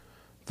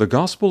The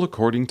Gospel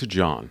according to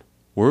John,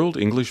 World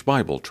English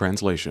Bible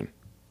Translation.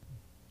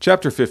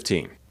 Chapter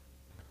 15.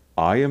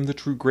 I am the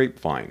true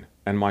grapevine,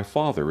 and my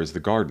Father is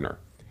the gardener.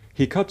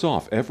 He cuts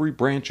off every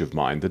branch of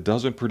mine that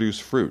doesn't produce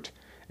fruit,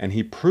 and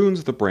he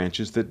prunes the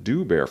branches that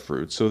do bear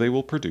fruit so they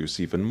will produce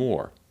even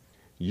more.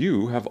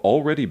 You have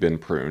already been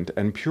pruned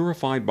and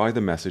purified by the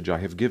message I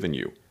have given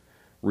you.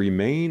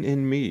 Remain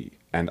in me,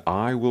 and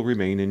I will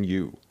remain in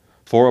you.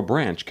 For a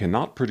branch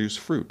cannot produce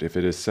fruit if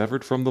it is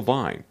severed from the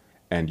vine,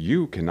 and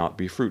you cannot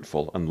be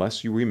fruitful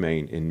unless you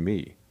remain in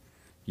me.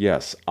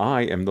 Yes,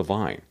 I am the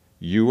vine,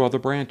 you are the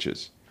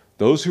branches.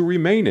 Those who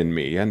remain in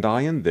me and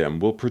I in them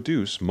will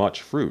produce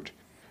much fruit,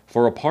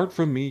 for apart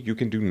from me you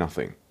can do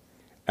nothing.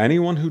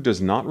 Anyone who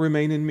does not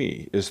remain in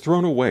me is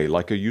thrown away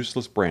like a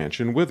useless branch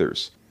and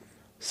withers.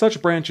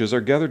 Such branches are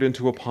gathered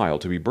into a pile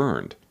to be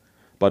burned.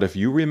 But if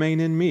you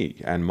remain in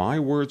me and my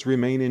words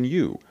remain in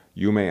you,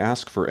 you may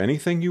ask for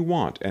anything you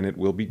want and it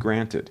will be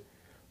granted.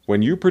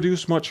 When you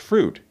produce much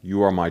fruit,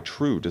 you are my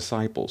true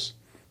disciples.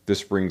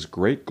 This brings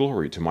great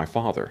glory to my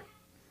Father.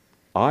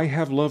 I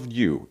have loved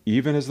you,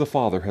 even as the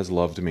Father has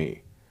loved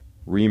me.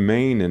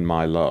 Remain in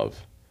my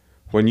love.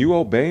 When you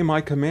obey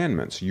my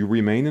commandments, you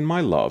remain in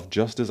my love,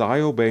 just as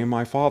I obey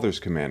my Father's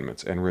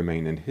commandments and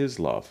remain in his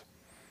love.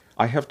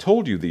 I have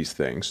told you these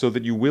things so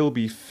that you will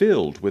be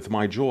filled with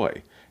my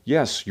joy.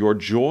 Yes, your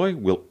joy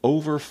will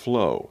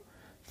overflow.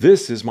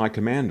 This is my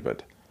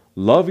commandment.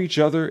 Love each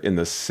other in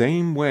the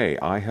same way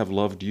I have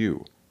loved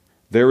you.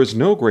 There is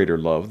no greater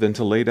love than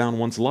to lay down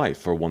one's life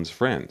for one's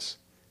friends.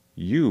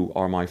 You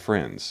are my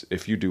friends,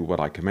 if you do what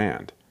I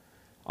command.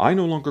 I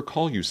no longer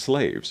call you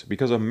slaves,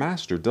 because a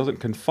master doesn't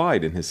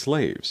confide in his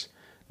slaves.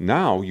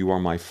 Now you are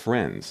my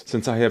friends,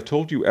 since I have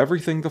told you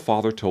everything the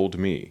Father told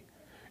me.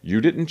 You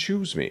didn't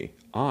choose me,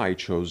 I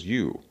chose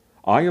you.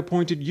 I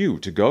appointed you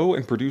to go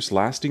and produce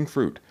lasting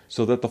fruit,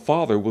 so that the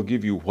Father will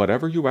give you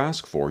whatever you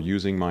ask for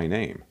using my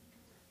name.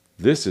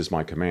 This is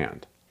my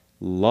command.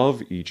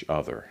 Love each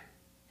other.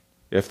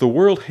 If the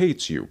world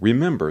hates you,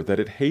 remember that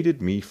it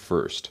hated me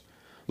first.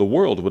 The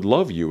world would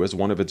love you as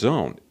one of its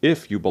own,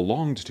 if you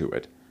belonged to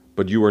it.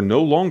 But you are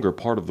no longer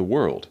part of the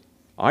world.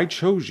 I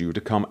chose you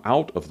to come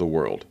out of the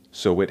world,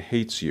 so it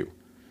hates you.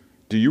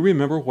 Do you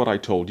remember what I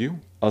told you?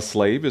 A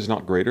slave is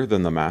not greater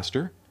than the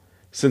master.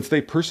 Since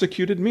they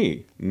persecuted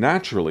me,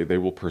 naturally they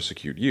will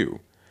persecute you.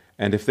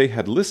 And if they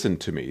had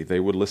listened to me, they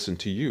would listen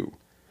to you.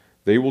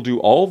 They will do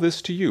all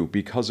this to you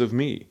because of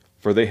me,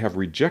 for they have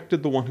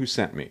rejected the one who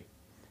sent me.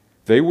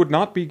 They would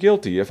not be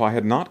guilty if I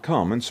had not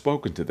come and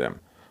spoken to them,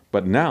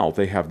 but now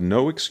they have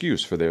no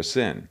excuse for their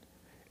sin.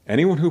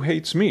 Anyone who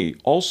hates me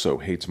also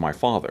hates my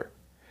Father.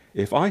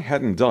 If I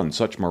hadn't done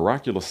such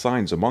miraculous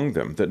signs among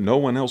them that no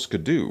one else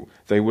could do,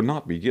 they would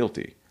not be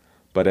guilty.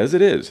 But as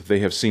it is, they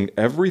have seen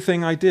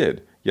everything I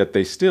did, yet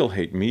they still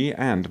hate me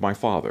and my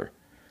Father.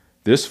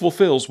 This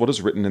fulfills what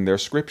is written in their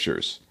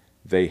scriptures.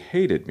 They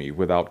hated me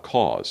without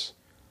cause.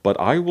 But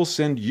I will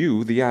send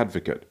you the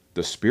Advocate,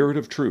 the Spirit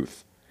of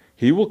truth.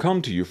 He will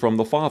come to you from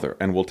the Father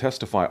and will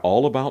testify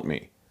all about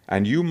me.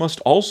 And you must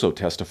also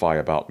testify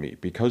about me,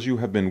 because you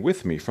have been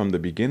with me from the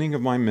beginning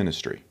of my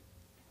ministry.